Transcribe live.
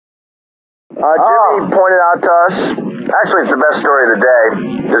Jimmy pointed out to us, actually it's the best story of the day,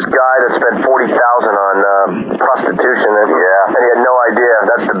 this guy that spent $40,000 on prostitution, and he had no idea.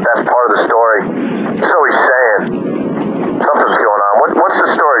 That's the best part of the story. So he's saying, something's going on. What's the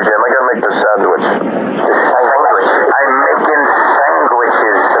story, Jim? I gotta make the sandwich. The sandwich? I'm making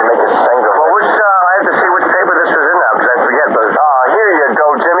sandwiches. To make a sandwich. Well, I have to see which paper this was in now, because I forget, but here you go,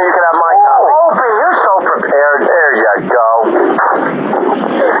 Jimmy, you can have my copy. Opie, you're so prepared. There you go.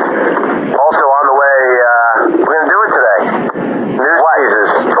 Also on the way, we're going to do it today. News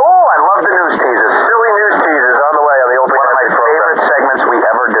teasers. Oh, I love the news teasers. Silly news teasers on the way on the Opie. One of my favorite segments we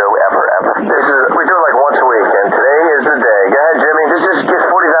ever do, ever. We do it like once a week, and today is the day. Go ahead, Jimmy. This is just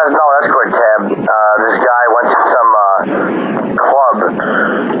 $40,000 escort tab. This guy went to some club,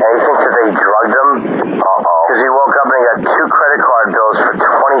 and he thinks that they drugged him. Because he woke up and he got 2 credit card bills for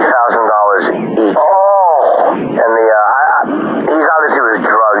 $20,000 each. And he's obviously was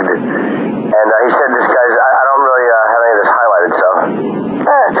drugged. And he said, this guy's, I don't really have any of this highlighted, so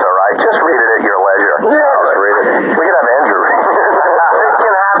it's all right. Just read it at your leisure. Yeah, let's read it. We can have Andrew read it. It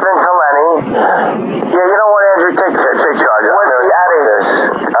can happen to Lenny. Yeah, you know what, Andrew? Take charge. What's he at this?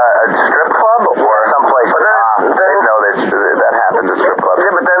 A strip club or someplace? They didn't know that happened at strip clubs.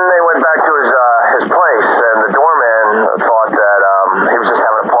 Yeah, but then they went back to his place, and the doorman thought that he was just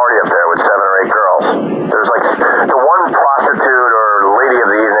having a party up there with 7 or 8 girls. There's like the one prostitute or lady of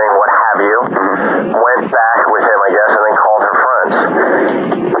the evening, what have you, went back with him, I guess, and then called her friends.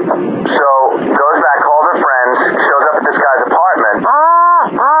 So, goes back, calls her friends, shows up at this guy's apartment.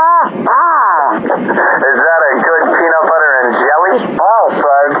 Is that a good peanut butter and jelly? Oh,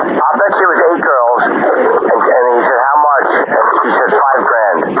 Fred. I'll bet you it was 8 girls. And he said, how much? And she said,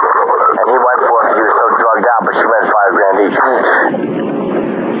 $5,000. And he went for it because he was so drugged out, but she went $5,000 each.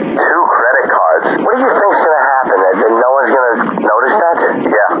 2 credit cards. What do you think's going to happen? That no one's going to notice that?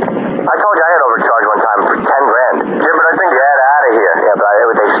 Yeah. I told you I had overcharged one time for $10,000. Jim, but I think you had out of here. Yeah,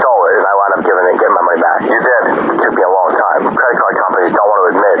 but they stole it, and I wound up getting my money back. You did. It took me a long time. Credit card companies don't want to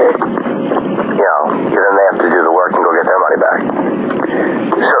admit it. Because then they have to do the work and go get their money back.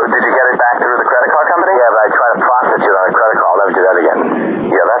 So, did you get it back through the credit card company? Yeah, but I tried to prostitute on a credit card. I'll never do that again.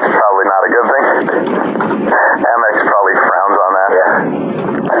 Yeah, that's probably not a good thing. Amex probably frowns on that. Yeah.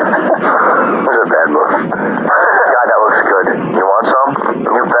 It was a bad move. God, that looks good. You want some?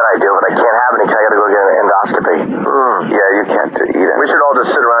 You bet I do, but I can't have any because I got to go get an endoscopy. Yeah, you can't eat it. We should all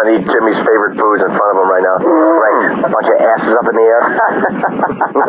just sit around and eat Jimmy's favorite foods in front of him right now. Right. A bunch of asses up in the air.